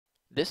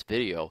This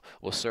video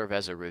will serve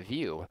as a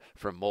review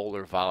for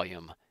molar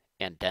volume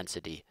and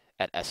density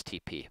at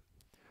STP.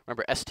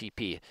 Remember,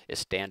 STP is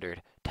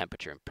standard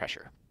temperature and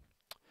pressure.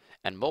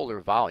 And molar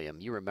volume,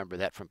 you remember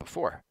that from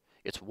before.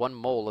 It's 1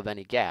 mole of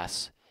any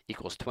gas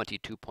equals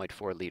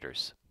 22.4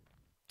 liters.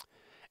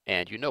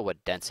 And you know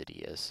what density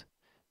is.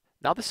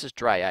 Now this is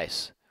dry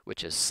ice,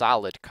 which is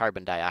solid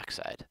carbon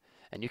dioxide.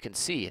 And you can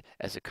see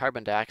as the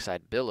carbon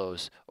dioxide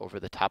billows over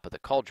the top of the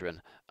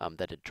cauldron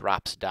that it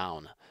drops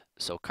down.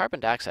 So carbon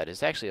dioxide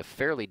is actually a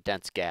fairly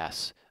dense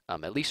gas,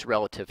 at least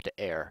relative to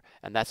air,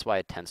 and that's why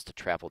it tends to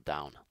travel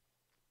down.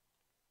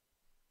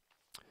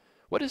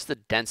 What is the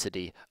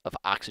density of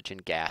oxygen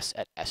gas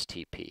at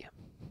STP?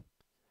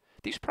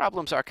 These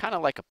problems are kind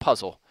of like a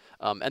puzzle,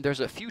 and there's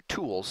a few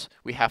tools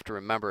we have to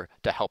remember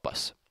to help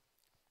us.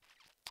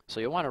 So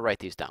you'll want to write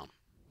these down.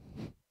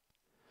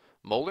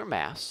 Molar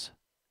mass.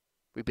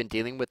 We've been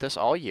dealing with this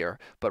all year,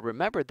 but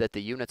remember that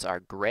the units are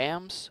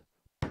grams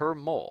per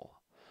mole.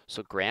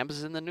 So grams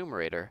is in the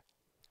numerator,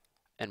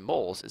 and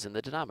moles is in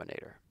the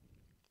denominator.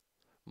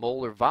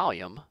 Molar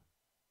volume,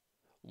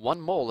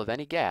 1 mole of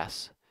any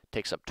gas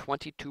takes up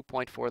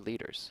 22.4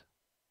 liters.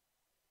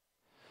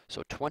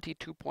 So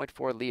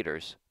 22.4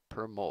 liters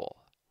per mole.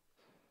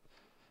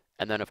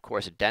 And then, of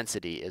course,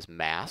 density is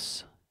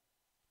mass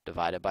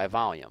divided by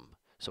volume.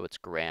 So it's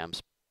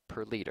grams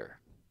per liter.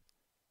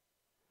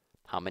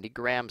 How many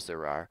grams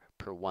there are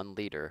per 1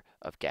 liter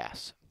of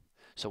gas.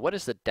 So what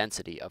is the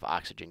density of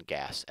oxygen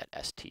gas at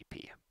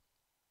STP?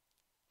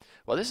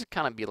 Well, this is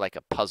kind of be like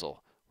a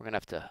puzzle. We're going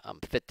to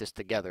have to fit this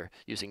together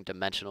using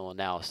dimensional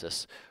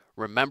analysis,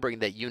 remembering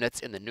that units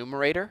in the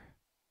numerator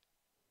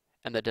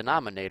and the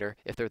denominator,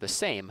 if they're the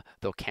same,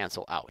 they'll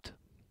cancel out.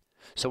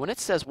 So when it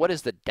says what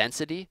is the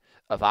density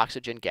of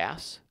oxygen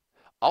gas,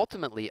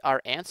 ultimately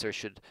our answer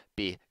should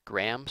be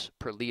grams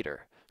per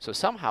liter. So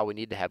somehow we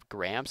need to have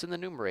grams in the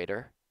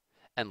numerator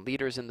and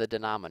liters in the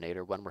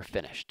denominator when we're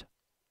finished.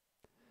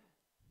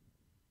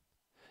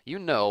 You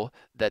know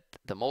that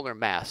the molar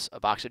mass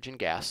of oxygen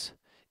gas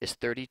is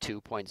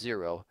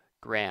 32.0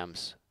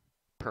 grams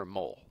per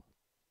mole.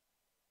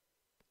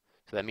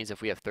 So that means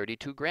if we have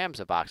 32 grams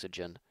of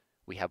oxygen,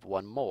 we have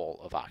 1 mole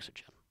of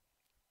oxygen.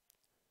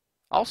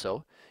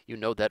 Also, you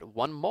know that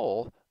 1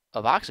 mole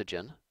of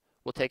oxygen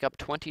will take up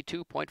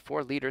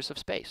 22.4 liters of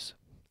space.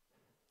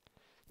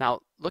 Now,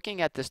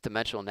 looking at this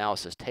dimensional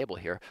analysis table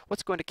here,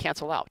 what's going to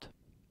cancel out?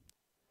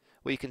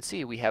 Well, you can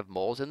see we have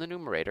moles in the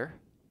numerator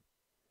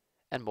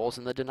and moles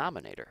in the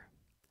denominator.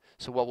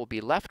 So what we'll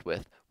be left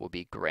with will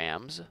be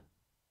grams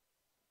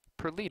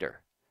per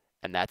liter,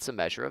 and that's a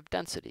measure of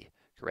density,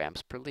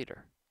 grams per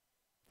liter.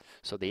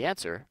 So the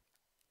answer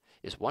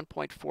is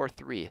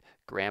 1.43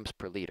 grams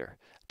per liter.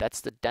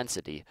 That's the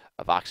density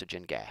of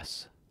oxygen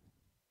gas.